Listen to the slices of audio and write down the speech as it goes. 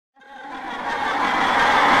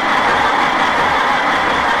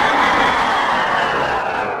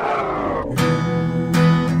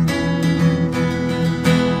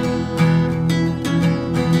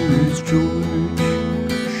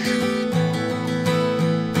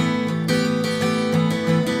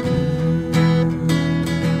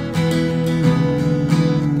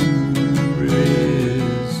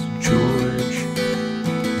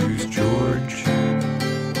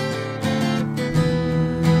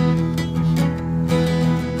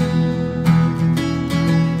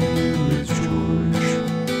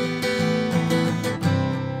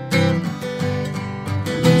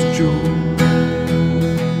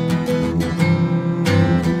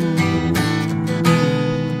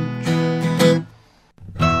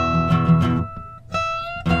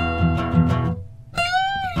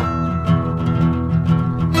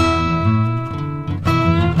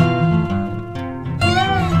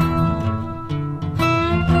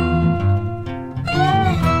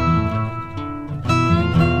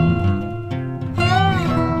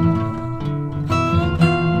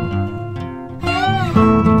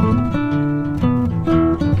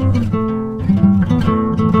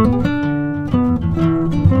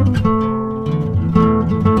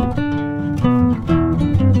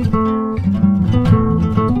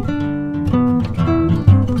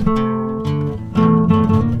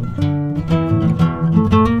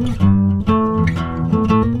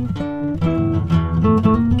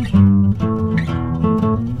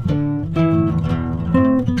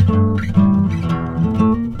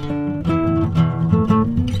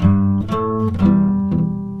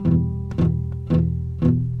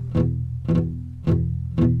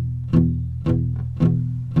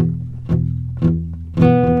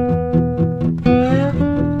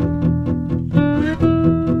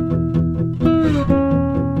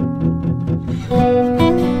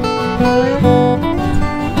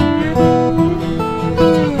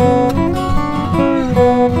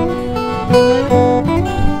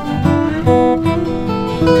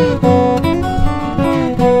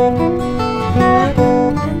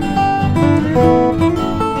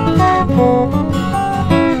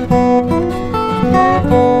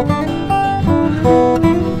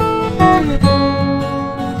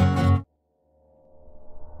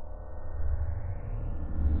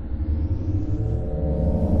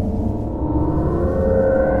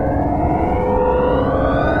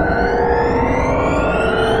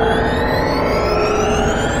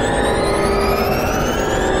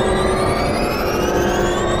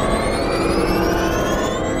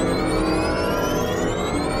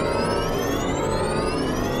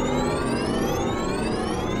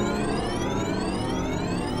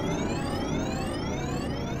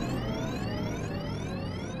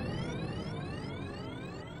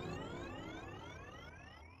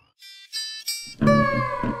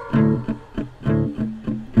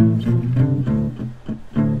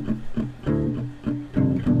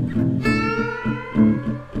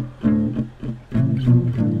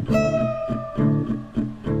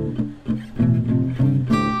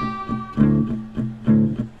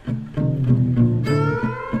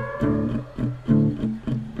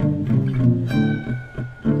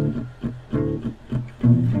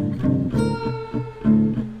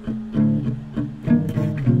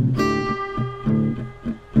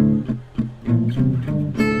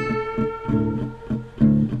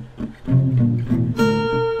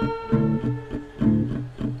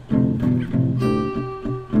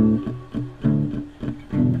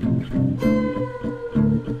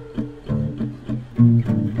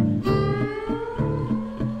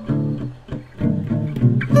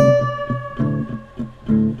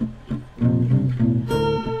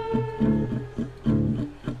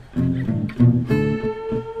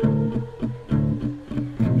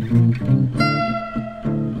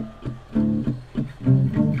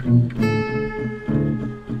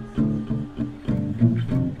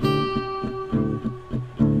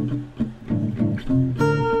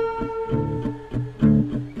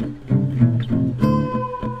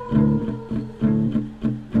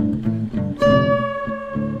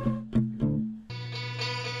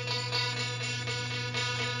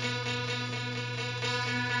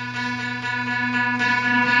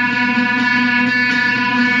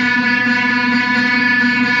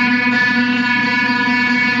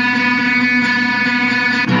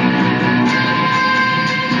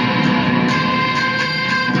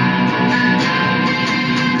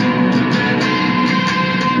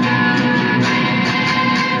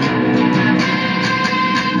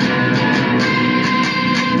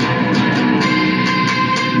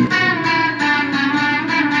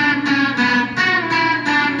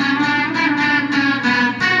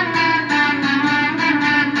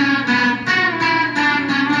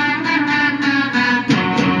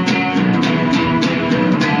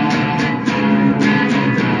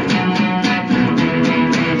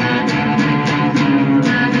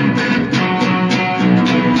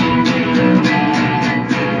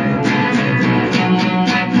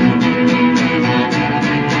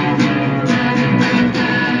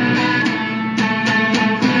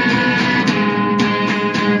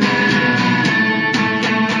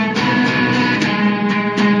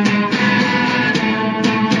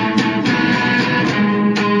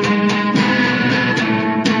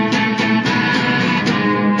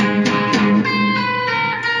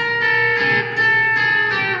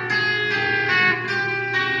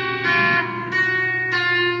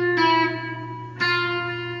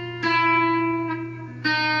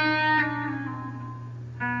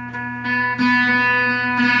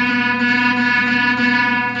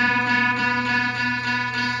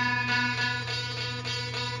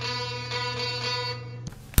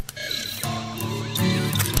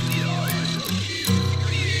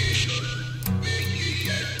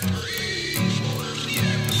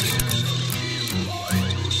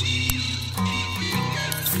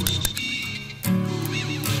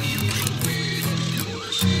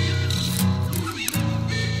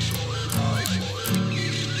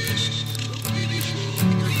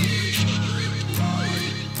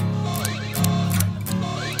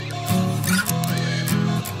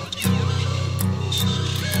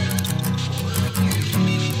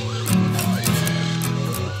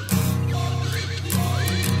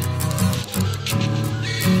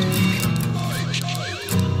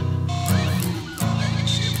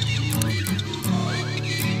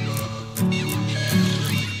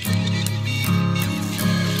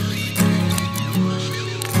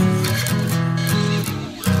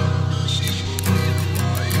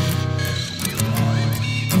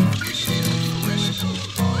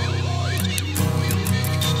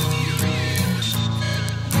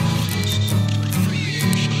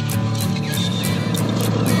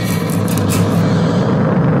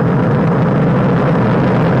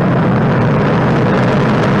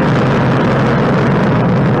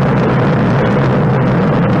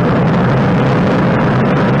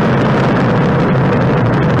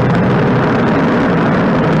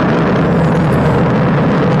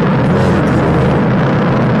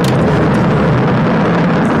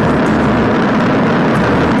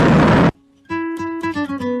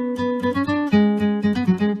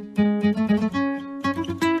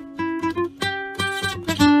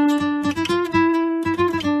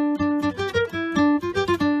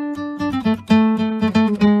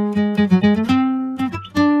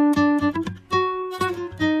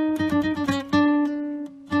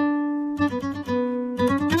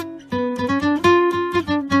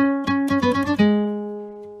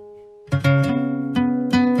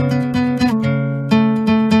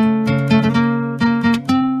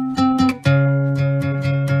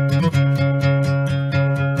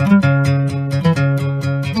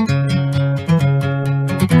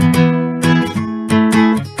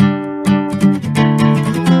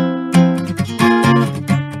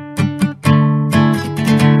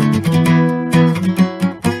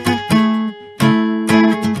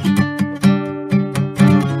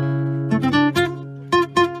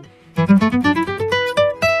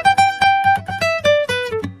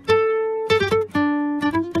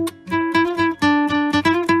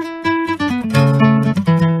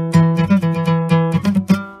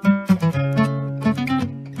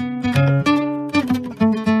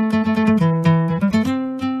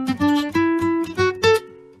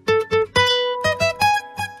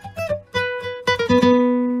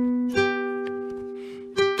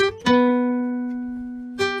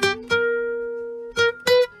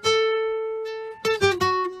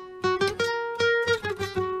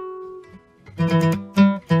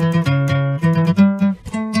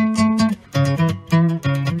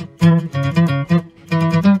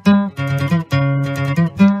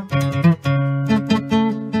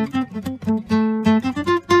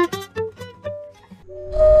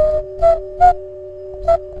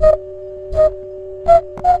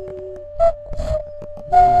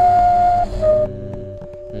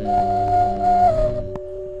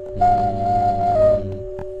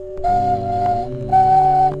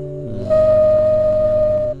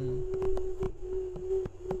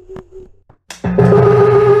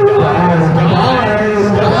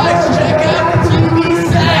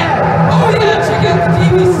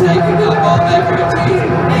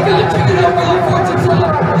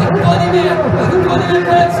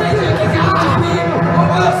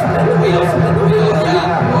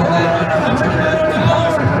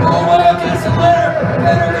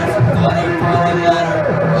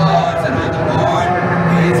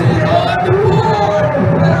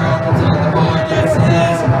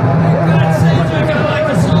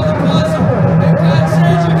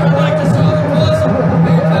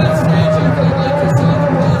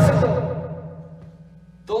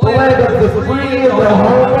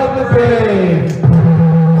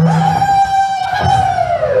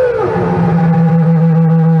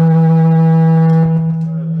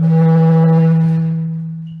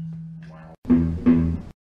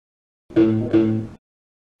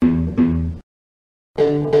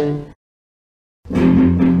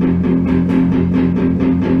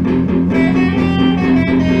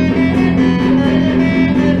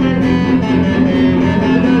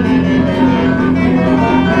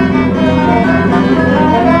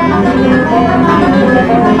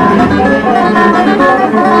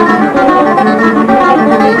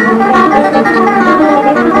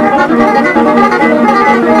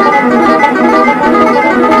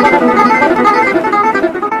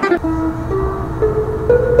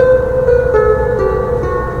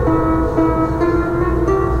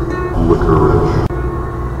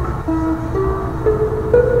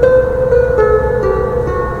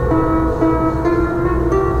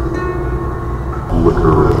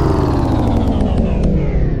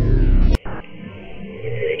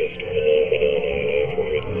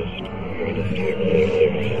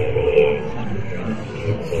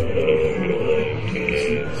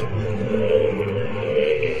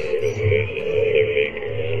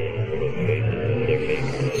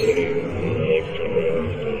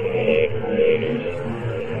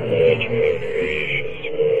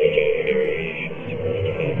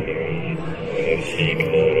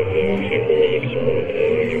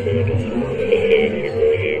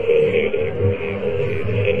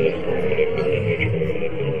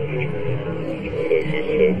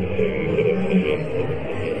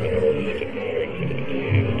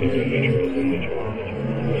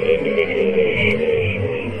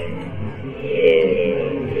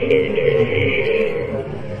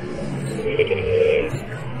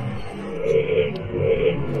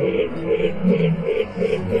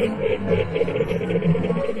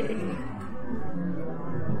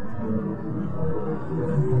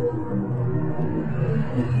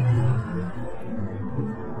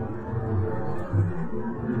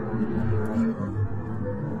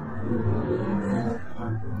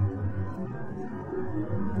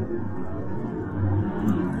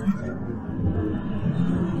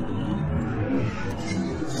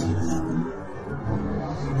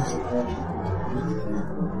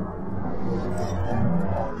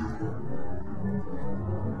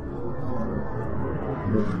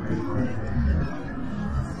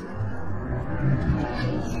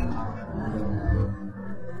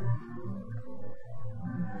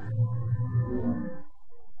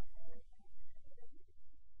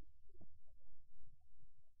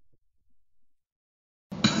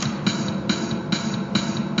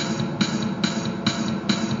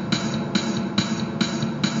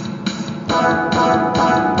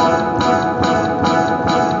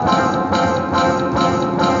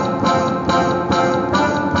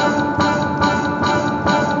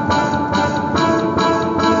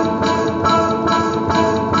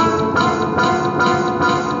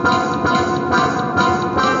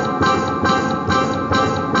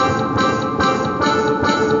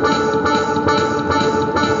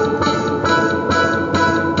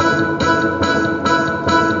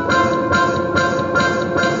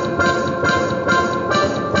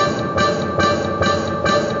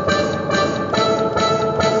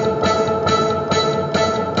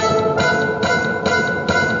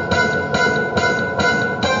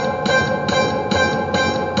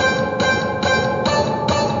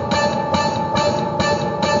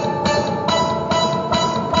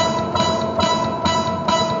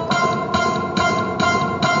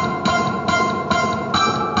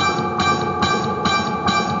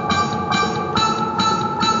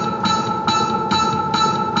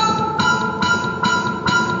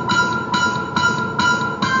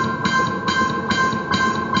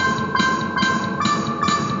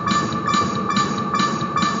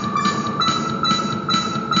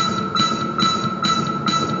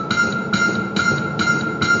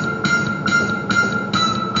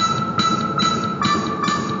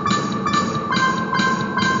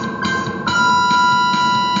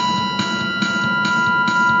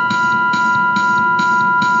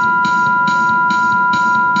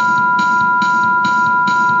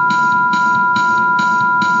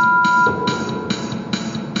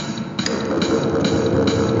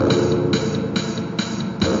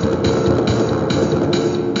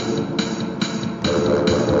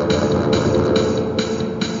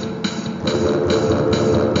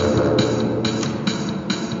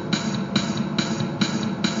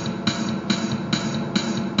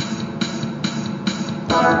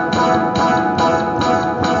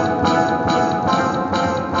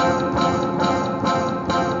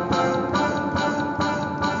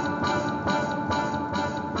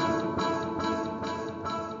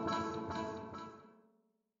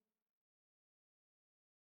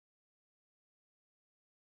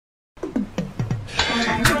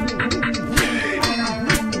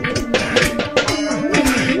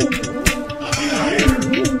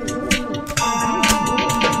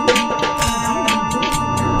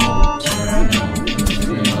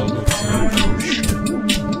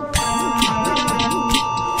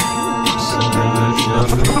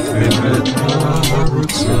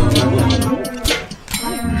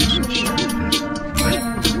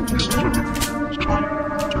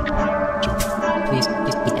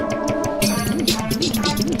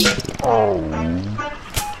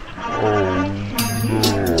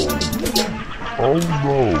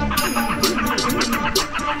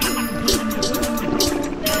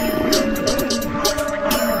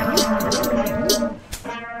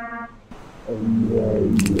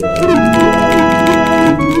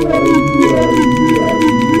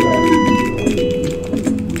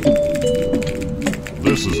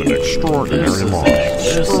This is an extraordinary loss.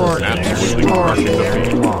 This is absolutely crushing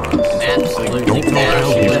defeat.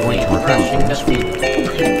 Absolutely crushing defeat.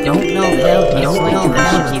 Don't know how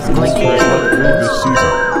he's going to work through this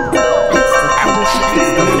season.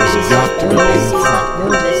 It's got to be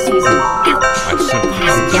this season. I said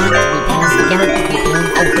has got to be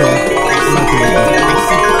painful goal. I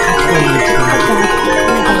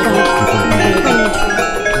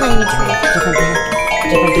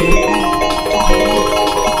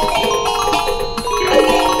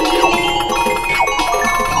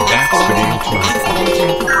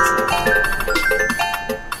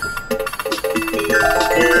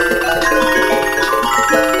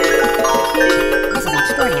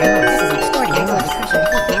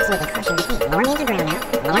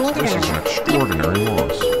said extraordinary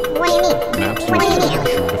loss. What do you mean? An absolute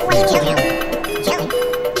crushing defeat. Jelly?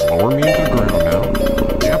 Lower me into the ground now.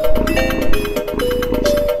 Yep.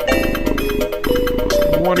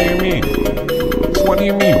 What do you mean? What do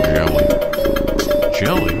you mean, Jelly?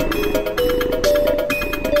 Jelly?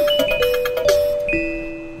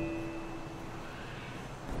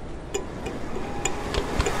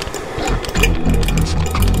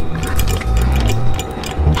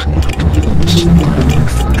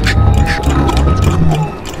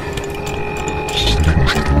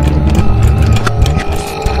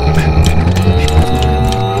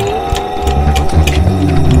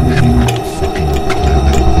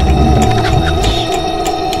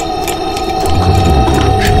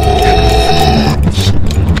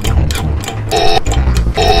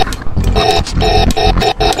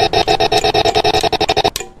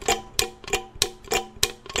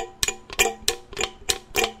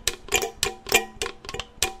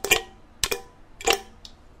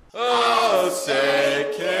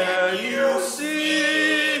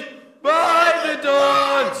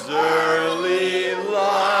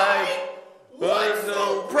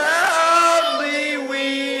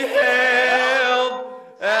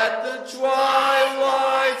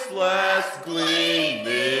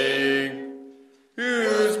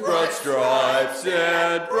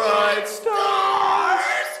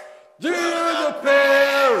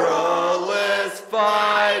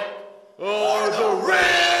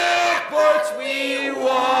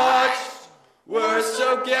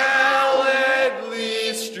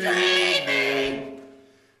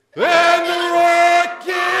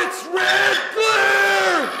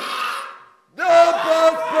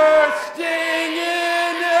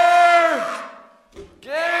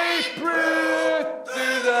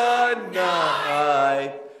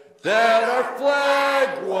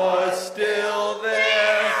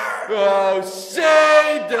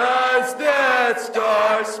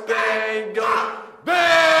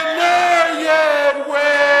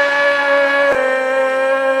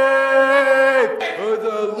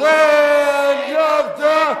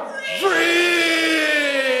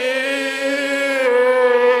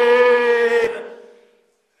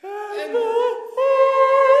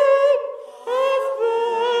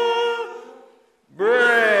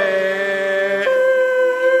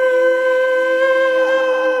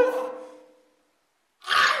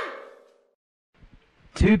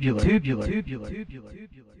 Tubular.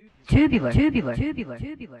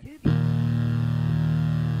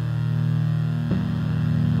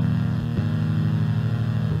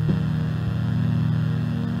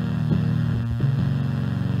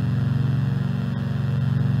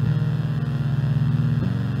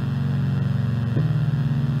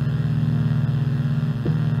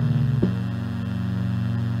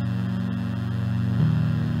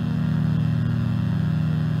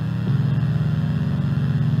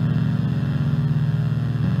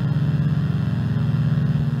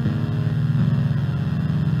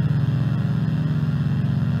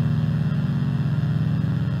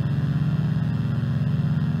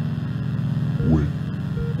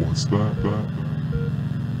 What's that?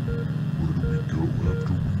 Where do we go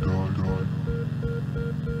after we die?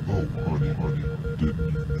 Oh, honey,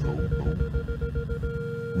 didn't you know?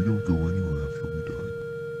 We don't go anywhere after we die.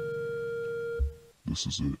 This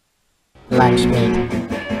is it. Lunch meat.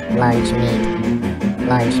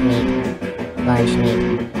 lunch meat,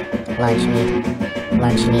 lunch meat,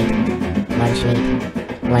 lunch meat, lunch meat,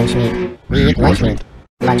 lunch meat. We eat lunch meat,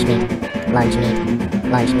 lunch meat, lunch meat,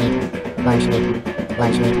 lunch meat, lunch meat,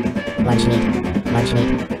 lunch meat, lunch meat, lunch meat,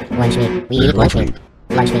 lunch meat. We eat lunch meat,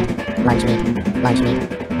 lunch meat, lunch meat, lunch meat,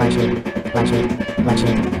 lunch meat, lunch meat, lunch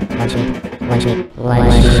meat, lunch meat, lunch meat, lunch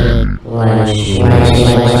meat,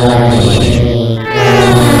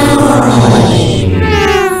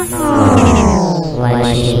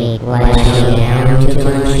 down to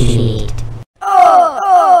lunch meat.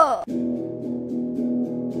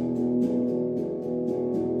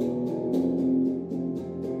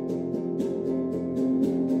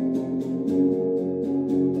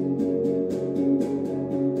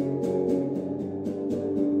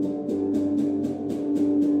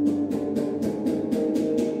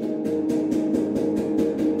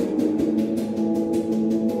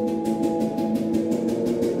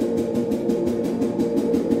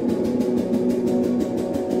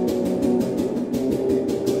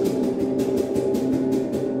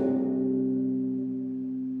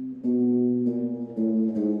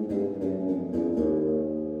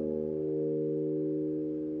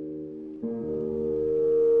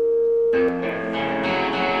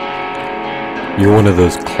 "You're one of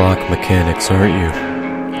those clock mechanics, aren't you?"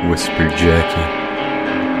 whispered Jackie.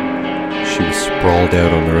 She was sprawled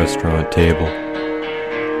out on the restaurant table.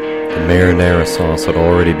 The marinara sauce had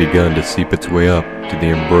already begun to seep its way up to the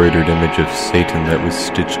embroidered image of Satan that was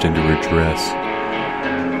stitched into her dress.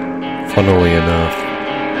 Funnily enough,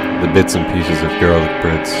 the bits and pieces of garlic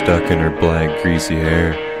bread stuck in her black, greasy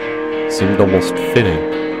hair seemed almost fitting,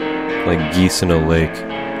 like geese in a lake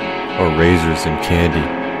or razors in candy.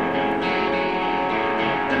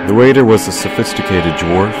 The waiter was a sophisticated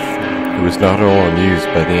dwarf who was not at all amused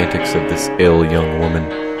by the antics of this ill young woman.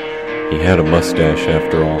 He had a mustache,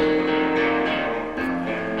 after all.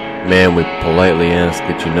 "Ma'am, we politely ask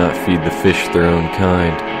that you not feed the fish their own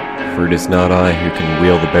kind, for it is not I who can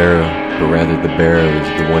wheel the barrow, but rather the barrow is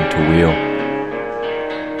the one to wheel."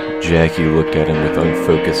 Jackie looked at him with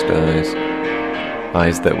unfocused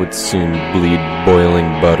eyes that would soon bleed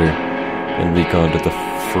boiling butter and leak onto the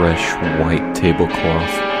fresh white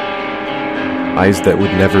tablecloth. Eyes that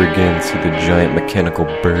would never again see the giant mechanical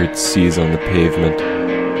bird seize on the pavement.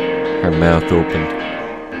 Her mouth opened.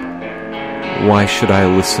 "Why should I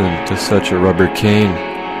listen to such a rubber cane?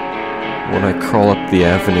 When I crawl up the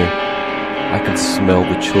avenue, I can smell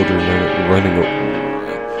the children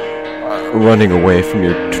running away from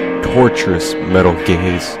your torturous metal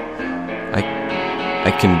gaze.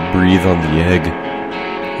 I can breathe on the egg,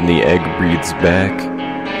 and the egg breathes back,"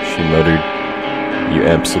 she muttered. "You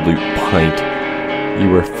absolute pint.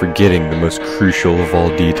 You are forgetting the most crucial of all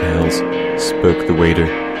details," spoke the waiter.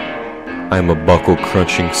 "I am a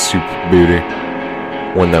buckle-crunching soup booter,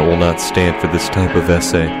 one that will not stand for this type of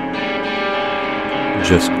essay."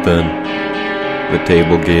 Just then, the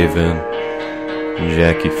table gave in, and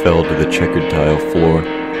Jackie fell to the checkered tile floor.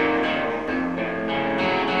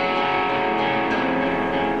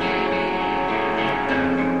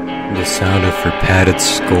 The sound of her padded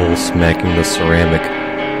skull smacking the ceramic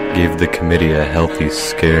gave the committee a healthy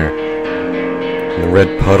scare. And the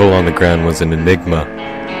red puddle on the ground was an enigma,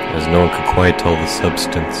 as no one could quite tell the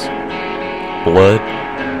substance. Blood?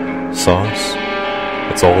 Sauce?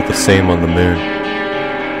 It's all the same on the moon.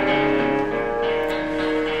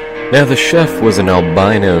 Now the chef was an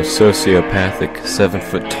albino, sociopathic,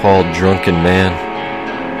 7-foot-tall drunken man.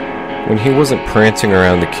 When he wasn't prancing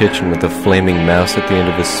around the kitchen with a flaming mouse at the end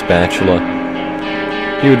of his spatula,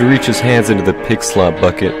 he would reach his hands into the pig slop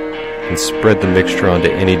bucket and spread the mixture onto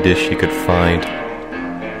any dish he could find.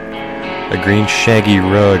 A green shaggy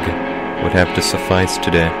rug would have to suffice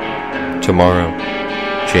today, tomorrow,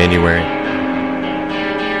 January.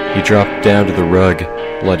 He dropped down to the rug,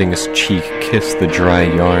 letting his cheek kiss the dry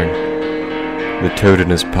yarn. The toad in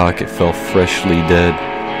his pocket fell freshly dead,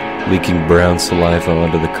 leaking brown saliva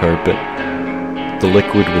onto the carpet. The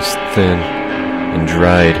liquid was thin and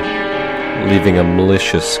dried, leaving a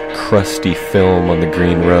malicious, crusty film on the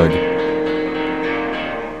green rug.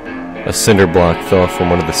 A cinder block fell from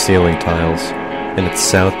one of the ceiling tiles, and its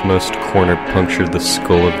southmost corner punctured the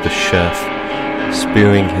skull of the chef,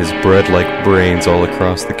 spewing his bread-like brains all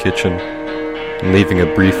across the kitchen, and leaving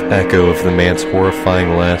a brief echo of the man's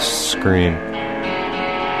horrifying last scream.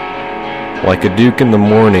 Like a duke in the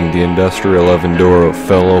morning, the industrial oven door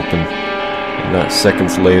fell open, and not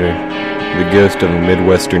seconds later, the ghost of a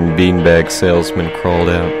Midwestern beanbag salesman crawled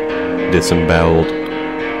out, disemboweled.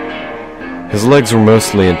 His legs were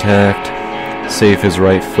mostly intact, save his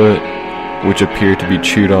right foot, which appeared to be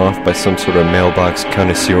chewed off by some sort of mailbox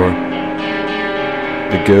connoisseur.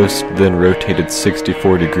 The ghost then rotated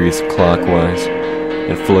 64 degrees clockwise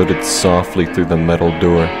and floated softly through the metal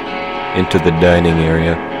door into the dining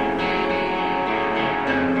area.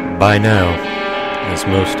 By now, as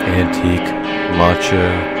most antique,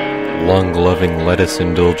 macho, lung-loving lettuce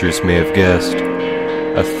indulgers may have guessed,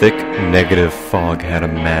 a thick, negative fog had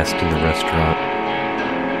amassed in the restaurant.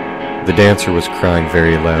 The dancer was crying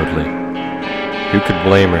very loudly. Who could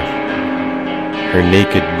blame her? Her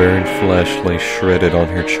naked, burned flesh lay shredded on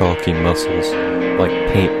her chalky muscles,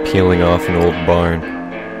 like paint peeling off an old barn.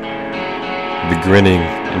 The grinning,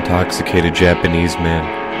 intoxicated Japanese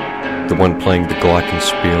man, the one playing the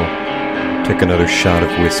glockenspiel, took another shot of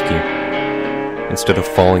whiskey. Instead of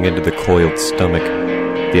falling into the coiled stomach,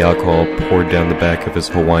 the alcohol poured down the back of his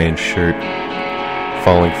Hawaiian shirt,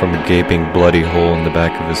 falling from a gaping, bloody hole in the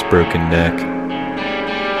back of his broken neck.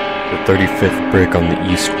 The 35th brick on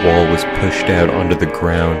the east wall was pushed out onto the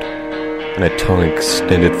ground, and a tongue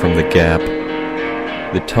extended from the gap.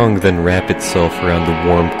 The tongue then wrapped itself around the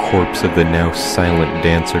warm corpse of the now silent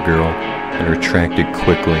dancer girl and retracted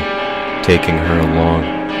quickly, taking her along.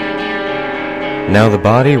 Now the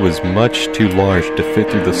body was much too large to fit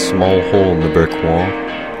through the small hole in the brick wall.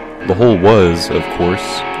 The hole was, of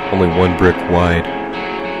course, only 1 brick wide.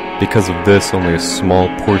 Because of this, only a small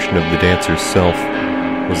portion of the dancer's self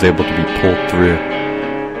was able to be pulled through.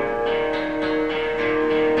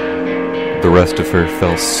 The rest of her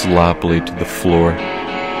fell sloppily to the floor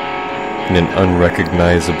in an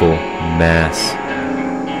unrecognizable mass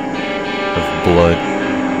of blood,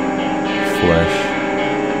 flesh,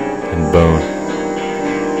 and bone.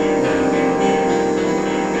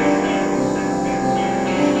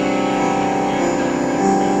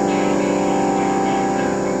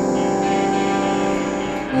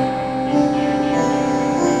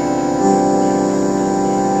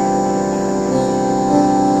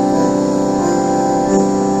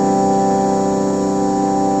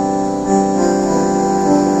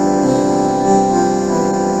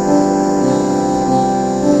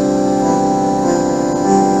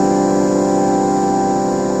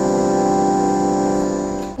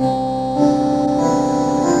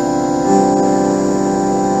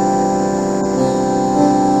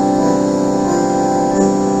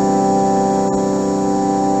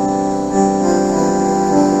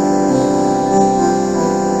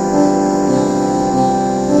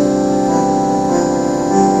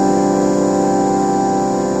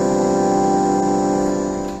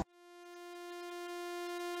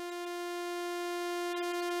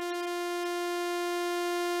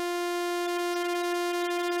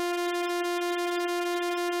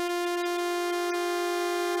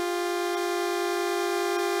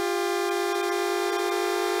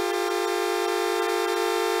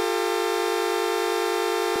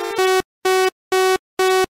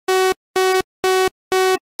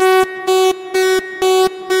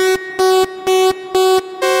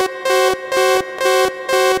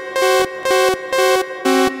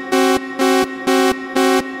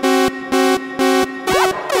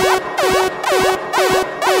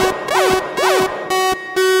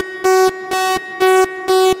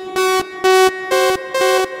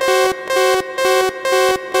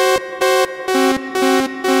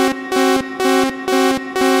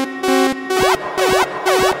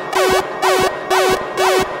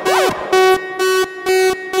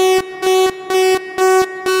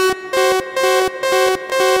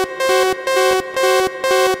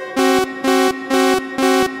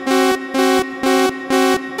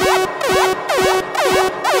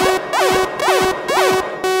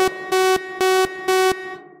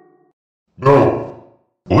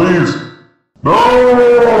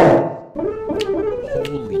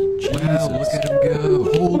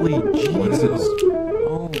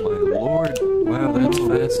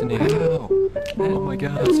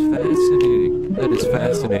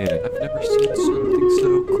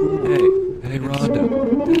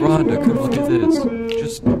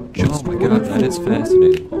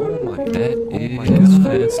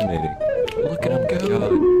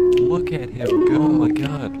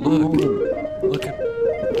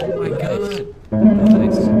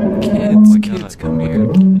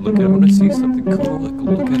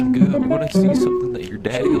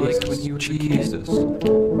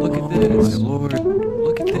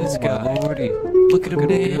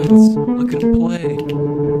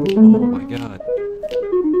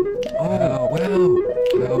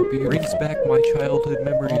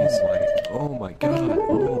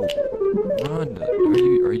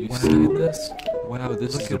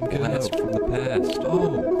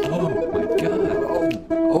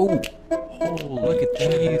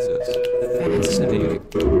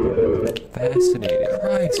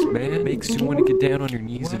 Nice, you want to get down on your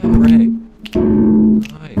knees and pray.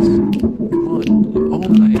 Nice. Come on. Oh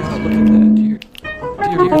my god, look at that, dear.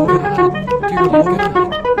 Dear God. Dear God.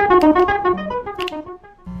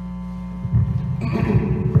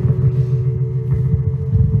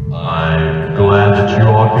 I'm glad that you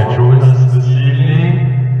all could join us this evening.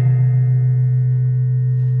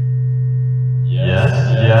 Yes,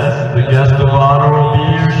 the guest of honor will be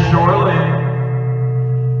here shortly.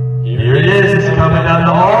 Here he is, he's coming down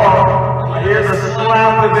the hall. I hear the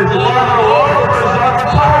slap of his Loafers on the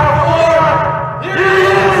tile floor. Here he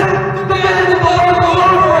is, the guest of honor,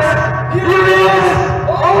 Loafers. Here he is.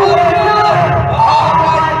 Oh my God! Oh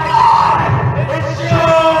my God! It's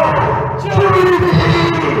Joe!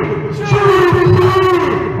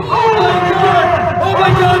 Oh my God! Oh my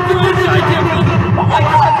God! Do this! I can't believe it! Oh my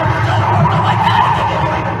God!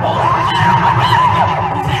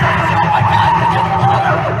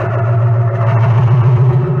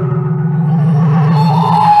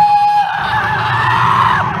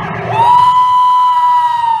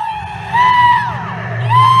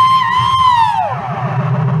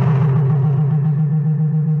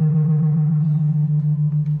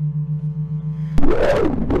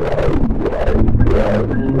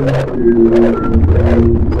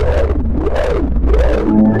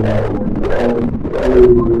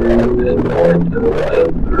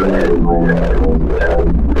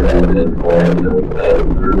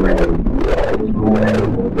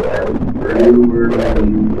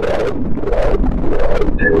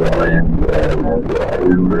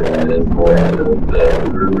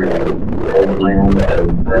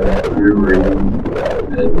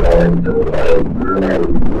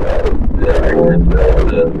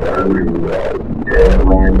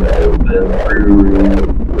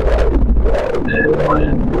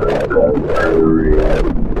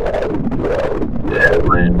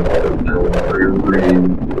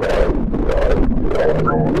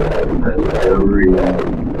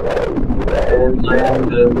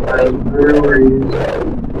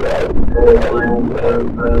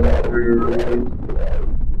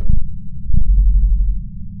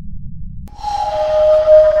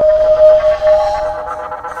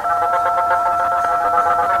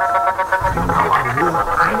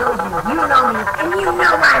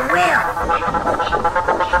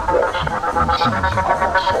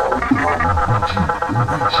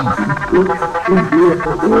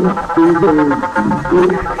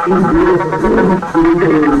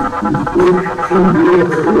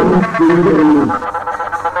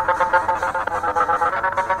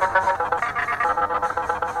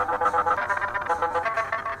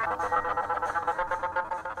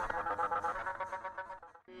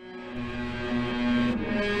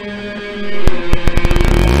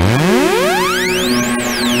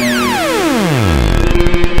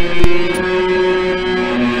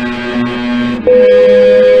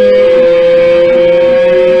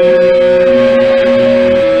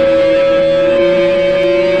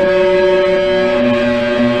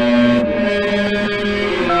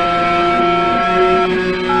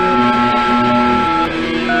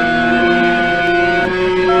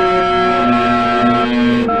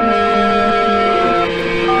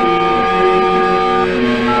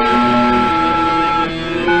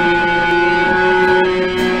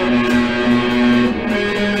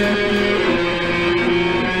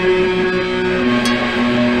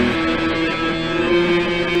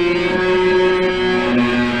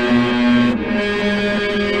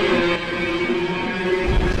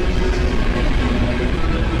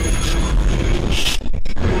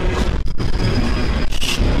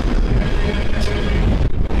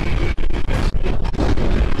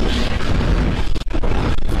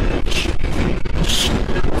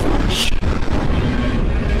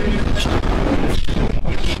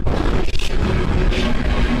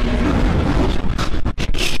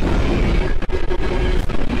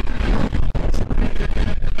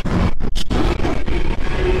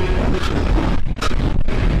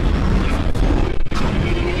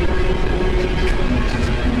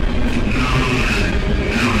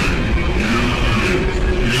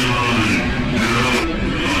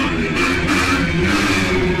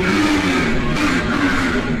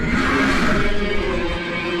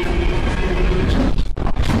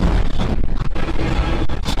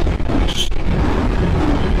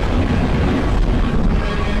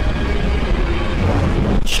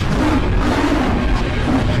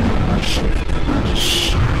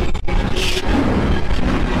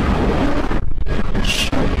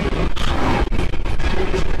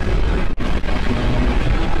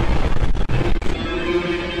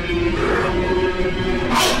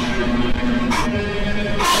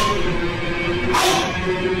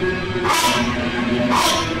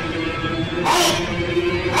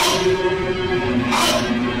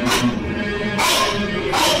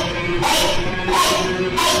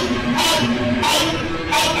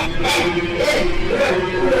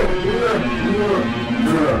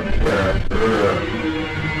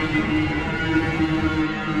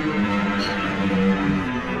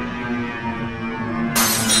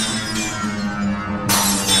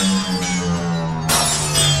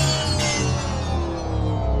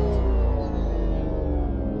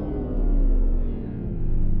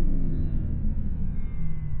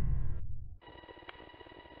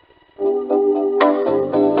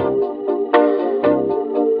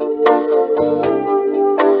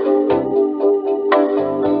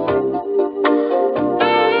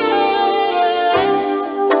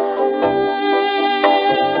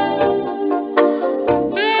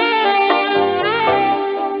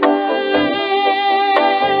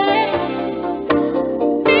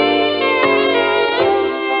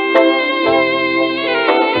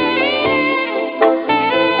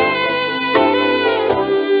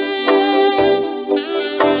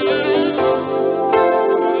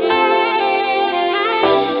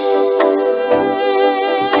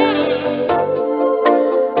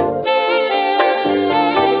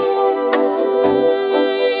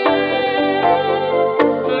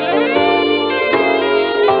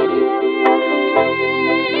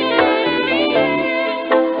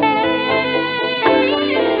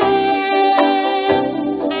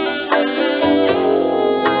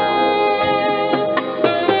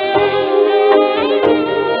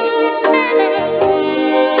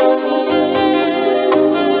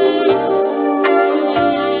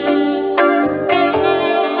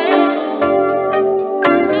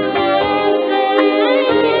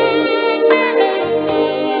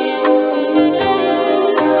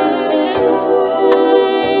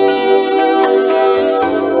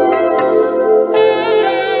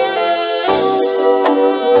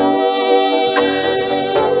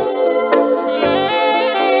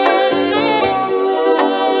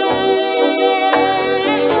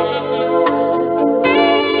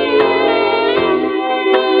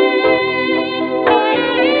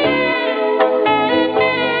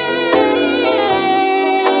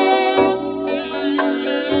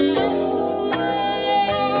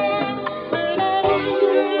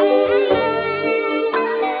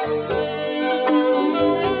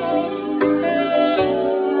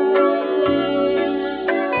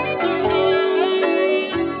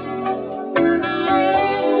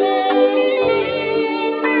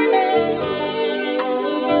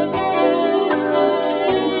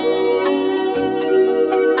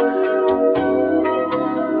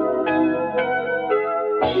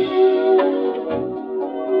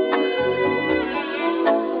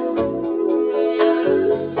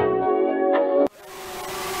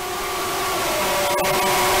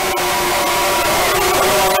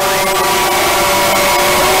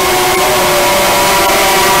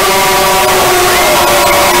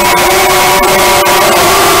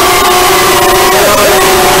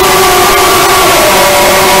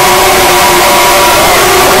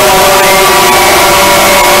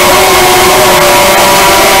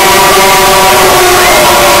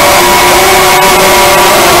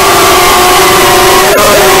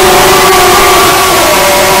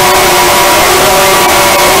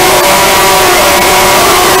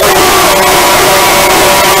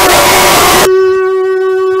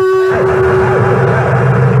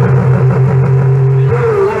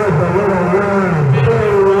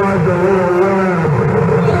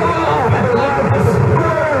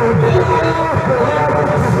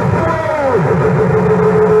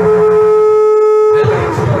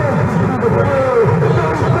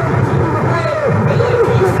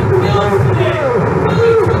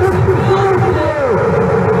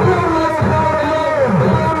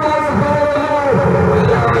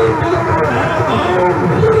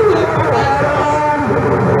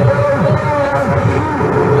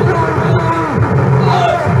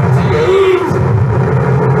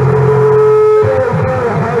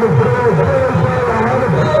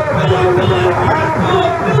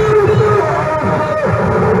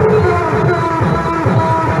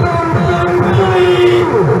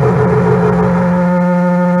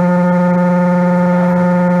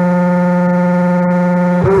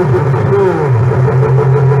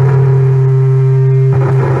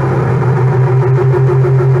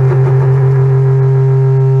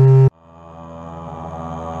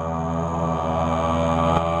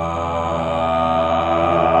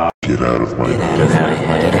 Get out of my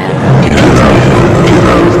head.